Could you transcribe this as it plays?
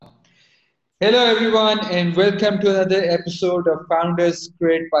Hello, everyone, and welcome to another episode of Founders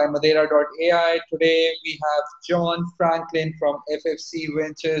Create by Madeira.ai. Today we have John Franklin from FFC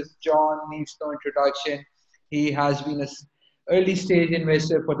Ventures. John needs no introduction. He has been an early stage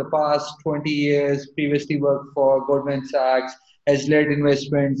investor for the past 20 years, previously worked for Goldman Sachs, has led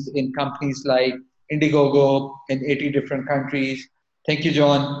investments in companies like Indiegogo in 80 different countries. Thank you,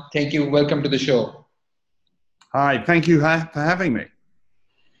 John. Thank you. Welcome to the show. Hi, thank you for having me.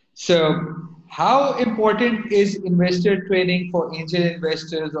 So, how important is investor training for angel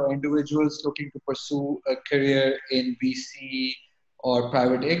investors or individuals looking to pursue a career in VC or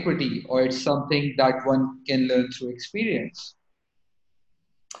private equity, or it's something that one can learn through experience?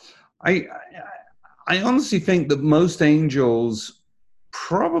 I, I honestly think that most angels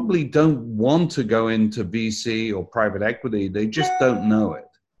probably don't want to go into VC or private equity. They just don't know it.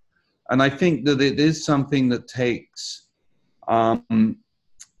 And I think that it is something that takes um,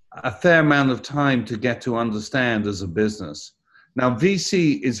 a fair amount of time to get to understand as a business. Now,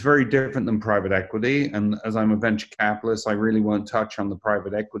 VC is very different than private equity. And as I'm a venture capitalist, I really won't touch on the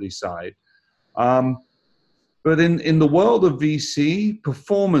private equity side. Um, but in the world of VC,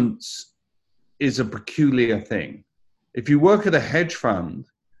 performance is a peculiar thing. If you work at a hedge fund,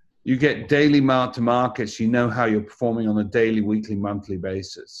 you get daily mark to markets, you know how you're performing on a daily, weekly, monthly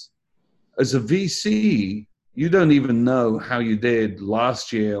basis. As a VC, you don't even know how you did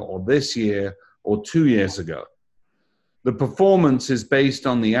last year or this year or 2 years ago. The performance is based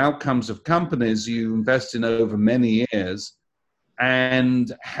on the outcomes of companies you invest in over many years,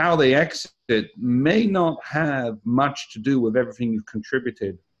 and how they exit may not have much to do with everything you've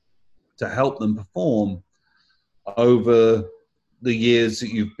contributed to help them perform over the years that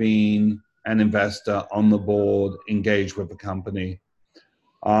you've been an investor on the board, engaged with the company.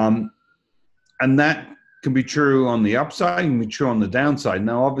 Um, and that can be true on the upside, can be true on the downside.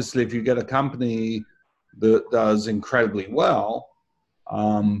 Now, obviously, if you get a company that does incredibly well,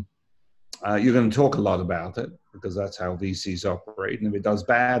 you're going to talk a lot about it because that's how VCs operate. And if it does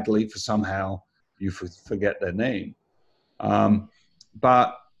badly, for somehow you forget their name.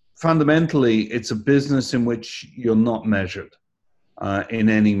 But fundamentally, it's a business in which you're not measured in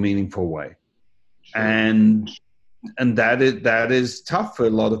any meaningful way, Sure. and that is tough for a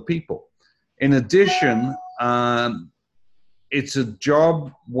lot of people. In addition, it's a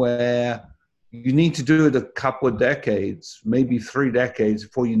job where you need to do it a couple of decades, maybe 3 decades,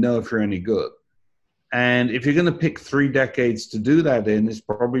 before you know if you're any good. And if you're going to pick 3 decades to do that in, it's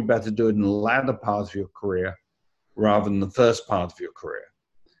probably better to do it in the latter part of your career rather than the first part of your career.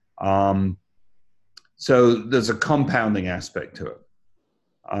 So there's a compounding aspect to it.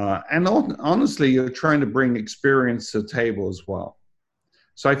 And honestly, you're trying to bring experience to the table as well.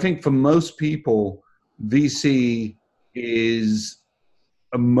 So I think for most people, VC is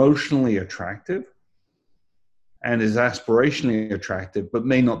emotionally attractive and is aspirationally attractive, but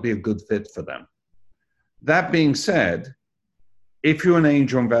may not be a good fit for them. That being said, if you're an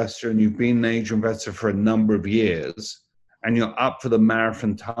angel investor and you've been an angel investor for a number of years and you're up for the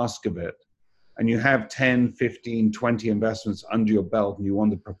marathon task of it, and you have 10, 15, 20 investments under your belt and you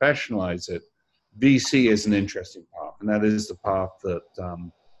want to professionalize it, VC is an interesting path. And that is the path that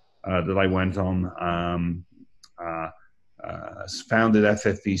that I went on. Founded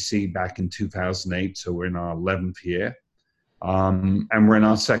FFVC back in 2008, so we're in our 11th year. And we're in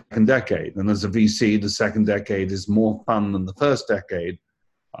our second decade. And as a VC, the second decade is more fun than the first decade.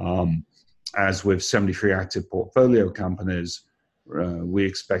 As with 73 active portfolio companies, we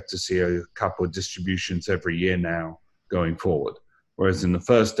expect to see a couple of distributions every year now going forward. Whereas in the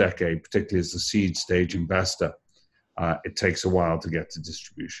first decade, particularly as a seed stage investor, it takes a while to get to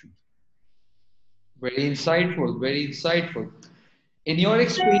distribution. Very insightful, very insightful. In your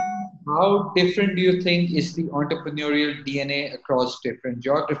experience, how different do you think is the entrepreneurial DNA across different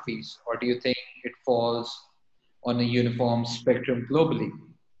geographies, or do you think it falls on a uniform spectrum globally?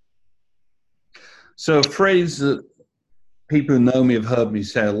 So a phrase that people who know me have heard me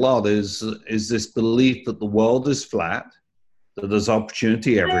say a lot is this belief that the world is flat, that there's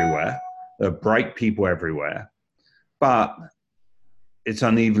opportunity everywhere, there are bright people everywhere, but it's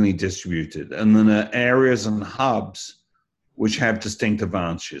unevenly distributed. And then there are areas and hubs which have distinct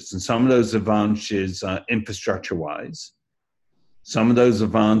advantages. And some of those advantages are infrastructure-wise. Some of those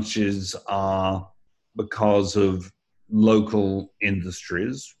advantages are because of local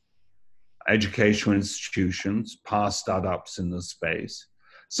industries, educational institutions, past startups in the space.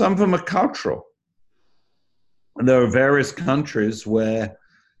 Some of them are cultural. And there are various countries where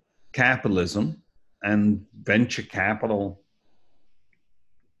capitalism and venture capital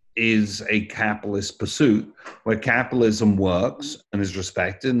is a capitalist pursuit where capitalism works and is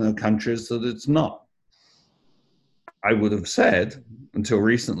respected, and there are countries that it's not. I would have said until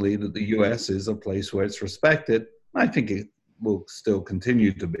recently that the US is a place where it's respected. I think it will still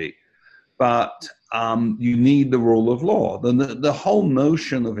continue to be. But you need the rule of law. The whole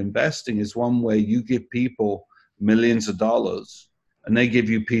notion of investing is one where you give people millions of dollars and they give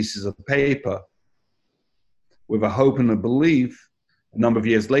you pieces of paper with a hope and a belief. A number of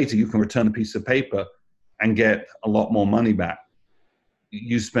years later, you can return a piece of paper and get a lot more money back.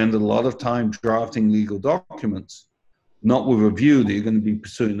 You spend a lot of time drafting legal documents, not with a view that you're going to be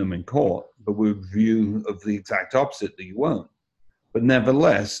pursuing them in court, but with a view of the exact opposite, that you won't. But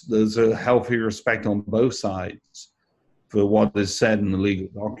nevertheless, there's a healthy respect on both sides for what is said in the legal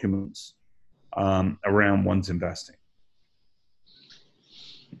documents around one's investing.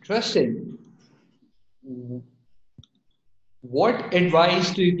 Interesting. What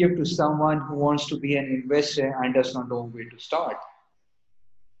advice do you give to someone who wants to be an investor and does not know where to start?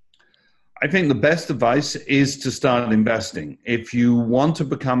 I think the best advice is to start investing. If you want to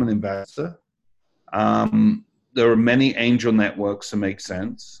become an investor, there are many angel networks that make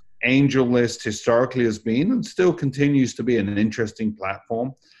sense. AngelList historically has been and still continues to be an interesting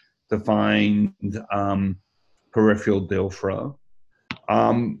platform to find peripheral deal flow.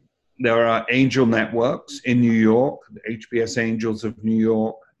 There are angel networks in New York, the HBS Angels of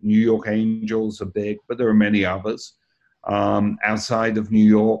New York Angels are big, but there are many others. Outside of New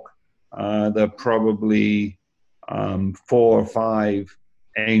York, there are probably 4 or 5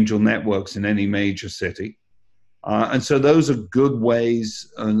 angel networks in any major city. And so those are good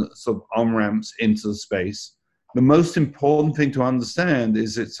ways and sort of on-ramps into the space. The most important thing to understand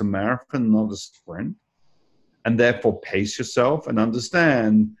is it's a marathon, not a sprint. And therefore pace yourself and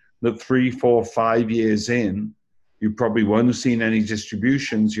understand that 3, 4, 5 years in, you probably won't have seen any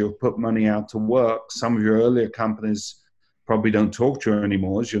distributions. You'll put money out to work. Some of your earlier companies probably don't talk to you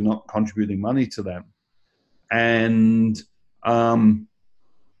anymore as you're not contributing money to them. And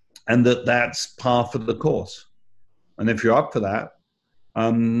that's par for the course. And if you're up for that,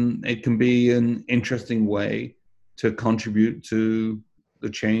 it can be an interesting way to contribute to the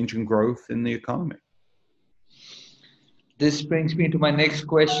change and growth in the economy. This brings me to my next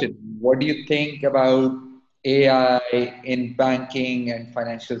question. What do you think about AI in banking and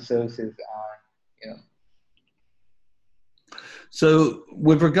financial services? So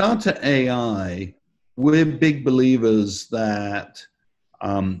with regard to AI, we're big believers that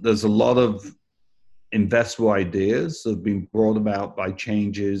there's a lot of investable ideas that have been brought about by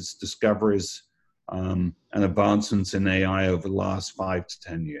changes, discoveries, and advancements in AI over the last 5 to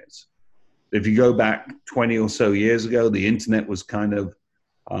 10 years. If you go back 20 or so years ago, the internet was kind of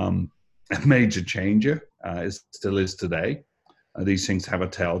a major changer. It still is today. These things have a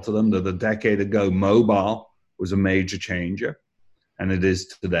tail to them. That a decade ago, mobile was a major changer, and it is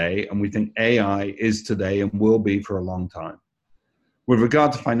today. And we think AI is today and will be for a long time. With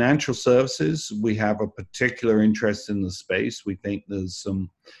regard to financial services, we have a particular interest in the space. We think there's some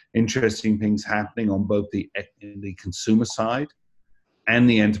interesting things happening on both the consumer side and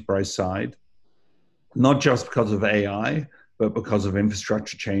the enterprise side, not just because of AI, but because of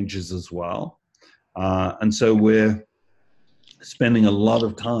infrastructure changes as well. And so we're spending a lot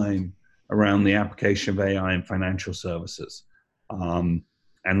of time around the application of AI in financial services and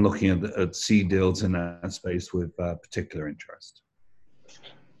looking at seed deals in that space with particular interest.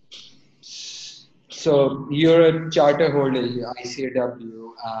 So you're a charter holder,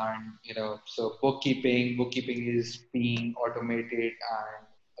 ICAW, and so bookkeeping is being automated, and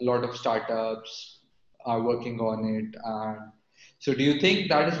a lot of startups are working on it. And so, do you think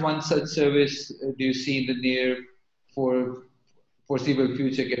that is one such service? Do you see in the near foreseeable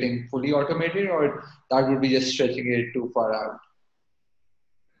future getting fully automated, or that would be just stretching it too far out?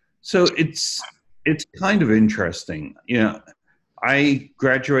 So it's kind of interesting. I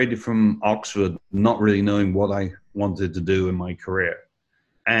graduated from Oxford not really knowing what I wanted to do in my career.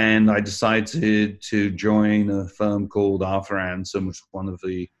 And I decided to join a firm called Arthur Andersen, which was one of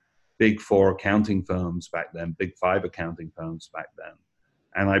the big 4 accounting firms back then, big 5 accounting firms back then.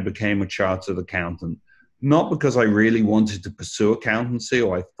 And I became a chartered accountant, not because I really wanted to pursue accountancy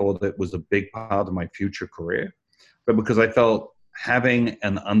or I thought it was a big part of my future career, but because I felt having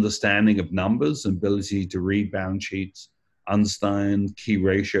an understanding of numbers and ability to read balance sheets, understand key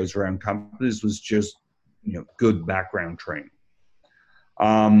ratios around companies was just good background training.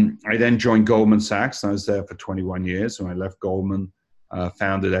 I then joined Goldman Sachs, and I was there for 21 years. When I left Goldman,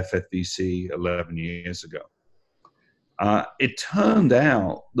 founded FFVC 11 years ago. It turned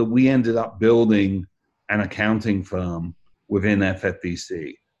out that we ended up building an accounting firm within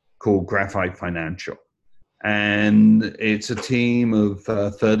FFVC called Graphite Financial. And it's a team of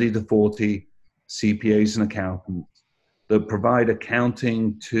 30 to 40 CPAs and accountants that provide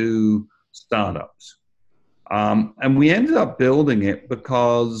accounting to startups. And we ended up building it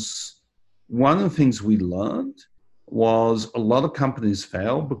because one of the things we learned was a lot of companies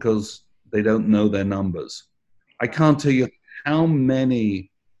fail because they don't know their numbers. I can't tell you how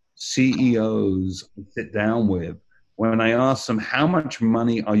many CEOs I sit down with when I ask them, how much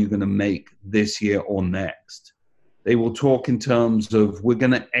money are you going to make this year or next? They will talk in terms of, we're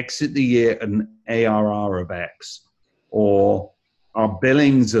going to exit the year at an ARR of X, or our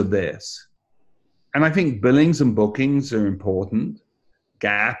billings are this. And I think billings and bookings are important.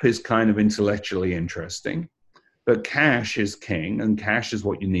 GAAP is kind of intellectually interesting, but cash is king, and cash is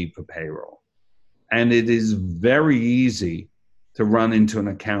what you need for payroll. And it is very easy to run into an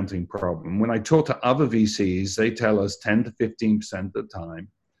accounting problem. When I talk to other VCs, they tell us 10 to 15% of the time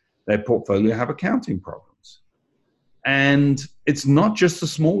their portfolio have accounting problems. And it's not just the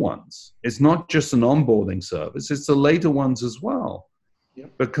small ones. It's not just an onboarding service. It's the later ones as well.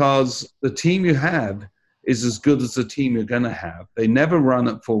 Yep. Because the team you have is as good as the team you're going to have. They never run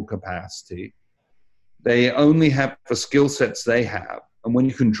at full capacity. They only have the skill sets they have. And when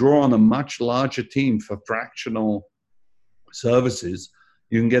you can draw on a much larger team for fractional services,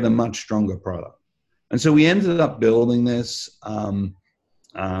 you can get a much stronger product. And so we ended up building this.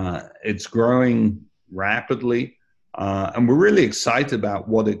 It's growing rapidly. And we're really excited about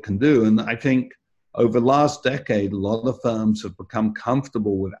what it can do. And I think over the last decade, a lot of firms have become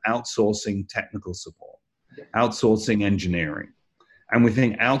comfortable with outsourcing technical support, outsourcing engineering. And we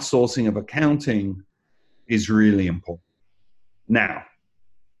think outsourcing of accounting is really important. Now,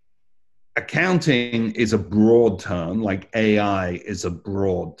 accounting is a broad term, like AI is a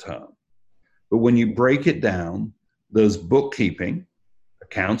broad term. But when you break it down, there's bookkeeping,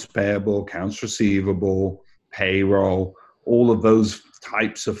 accounts payable, accounts receivable, payroll, all of those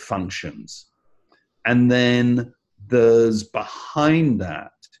types of functions. And then there's behind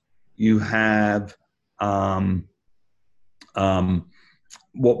that, you have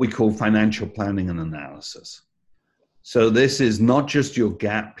what we call financial planning and analysis. So this is not just your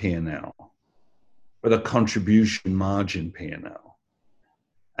GAAP P&L, but a contribution margin P&L.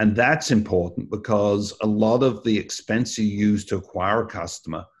 And that's important because a lot of the expense you use to acquire a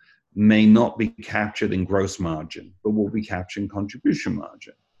customer may not be captured in gross margin, but will be captured in contribution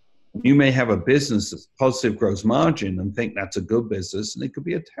margin. You may have a business that's positive gross margin and think that's a good business, and it could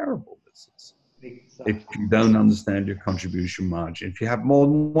be a terrible business. Exactly. If you don't understand your contribution margin. If you have more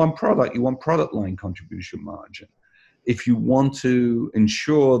than one product, you want product line contribution margin. If you want to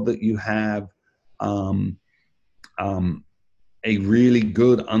ensure that you have a really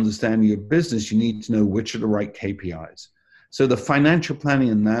good understanding of your business, you need to know which are the right KPIs. So the financial planning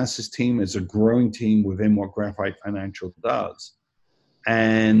and analysis team is a growing team within what Graphite Financial does.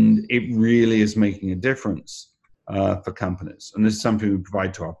 And it really is making a difference for companies. And this is something we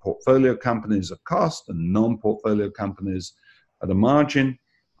provide to our portfolio companies at cost and non-portfolio companies at a margin.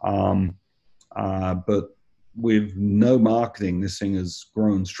 But with no marketing, this thing has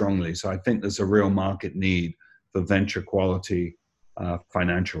grown strongly. So I think there's a real market need for venture quality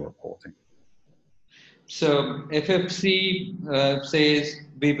financial reporting. So FFC says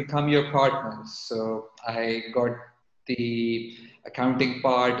we become your partners. So I got the accounting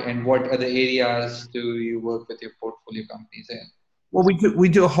part, and what other areas do you work with your portfolio companies in? Well, we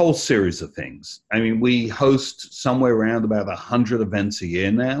do a whole series of things. I mean, we host somewhere around about 100 events a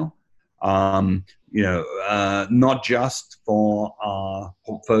year now. Not just for our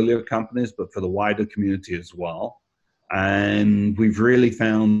portfolio companies, but for the wider community as well. And we've really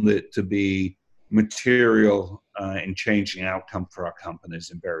found it to be material in changing outcome for our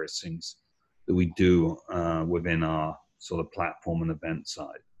companies in various things that we do within our sort of platform and event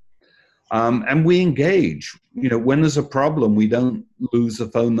side. And we engage. When there's a problem, we don't lose the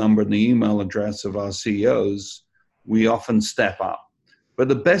phone number and the email address of our CEOs. We often step up. But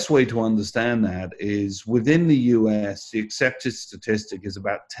the best way to understand that is within the US, the accepted statistic is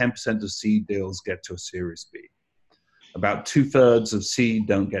about 10% of seed deals get to a Series B. About 2/3 of seed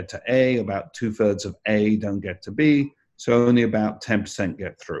don't get to A, about 2/3 of A don't get to B, so only about 10%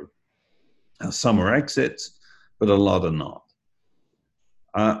 get through. Now, some are exits, but a lot are not.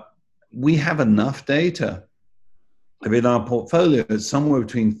 We have enough data in our portfolio that somewhere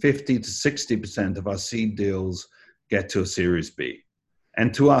between 50 to 60% of our seed deals get to a Series B.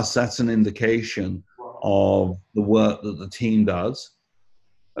 And to us, that's an indication of the work that the team does,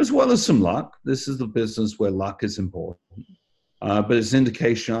 as well as some luck. This is the business where luck is important. But it's an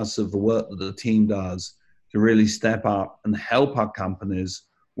indication to us of the work that the team does to really step up and help our companies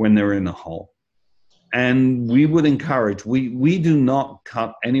when they're in a hole. And we would encourage, we do not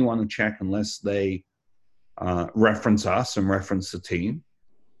cut anyone a check unless they reference us and reference the team.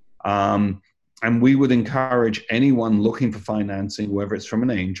 And we would encourage anyone looking for financing, whether it's from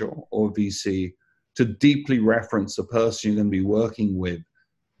an angel or VC, to deeply reference the person you're going to be working with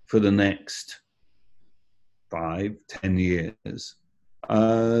for the next 5-10 years,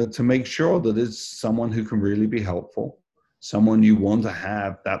 to make sure that it's someone who can really be helpful, someone you want to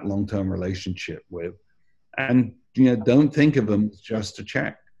have that long-term relationship with. And don't think of them as just a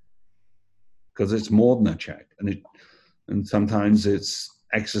check, because it's more than a check, and sometimes it's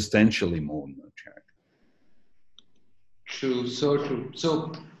existentially more than a check. True, so true.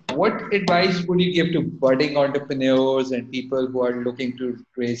 So, what advice would you give to budding entrepreneurs and people who are looking to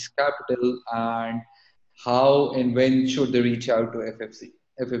raise capital, and how and when should they reach out to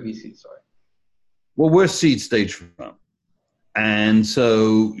FFVC? Sorry. Well, we're a seed stage firm. And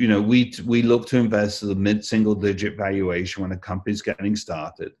so, we look to invest at a mid-single digit valuation when a company's getting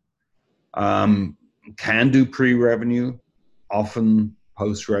started. Can do pre-revenue, often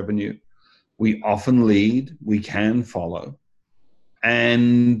post-revenue. We often lead, we can follow,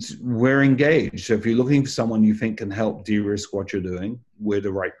 and we're engaged. So if you're looking for someone you think can help de-risk what you're doing, we're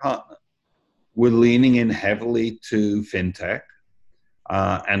the right partner. We're leaning in heavily to fintech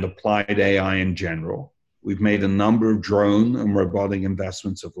and applied AI in general. We've made a number of drone and robotic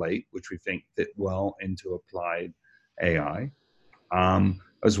investments of late, which we think fit well into applied AI,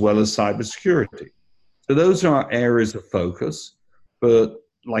 as well as cybersecurity. So those are our areas of focus. But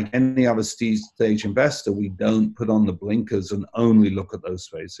like any other stage investor, we don't put on the blinkers and only look at those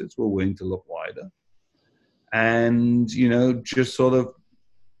spaces. We're willing to look wider. And, just sort of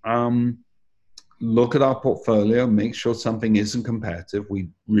look at our portfolio, make sure something isn't competitive. We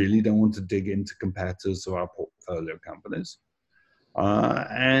really don't want to dig into competitors of our portfolio companies.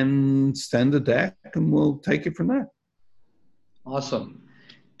 And send a deck, and we'll take it from there. Awesome.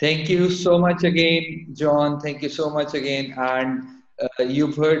 Thank you so much again, John. Thank you so much again. And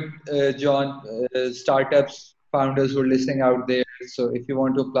you've heard, John, startups, founders who are listening out there. So if you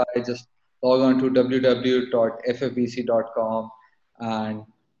want to apply, just log on to www.ffvc.com and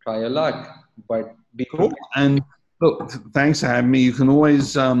try your luck. But be cool. And look, thanks for having me. You can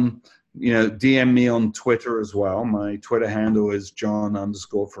always, DM me on Twitter as well. My Twitter handle is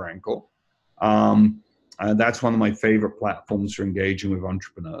John_Frankel. That's one of my favorite platforms for engaging with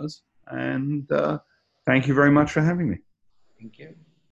entrepreneurs. And thank you very much for having me. Thank you.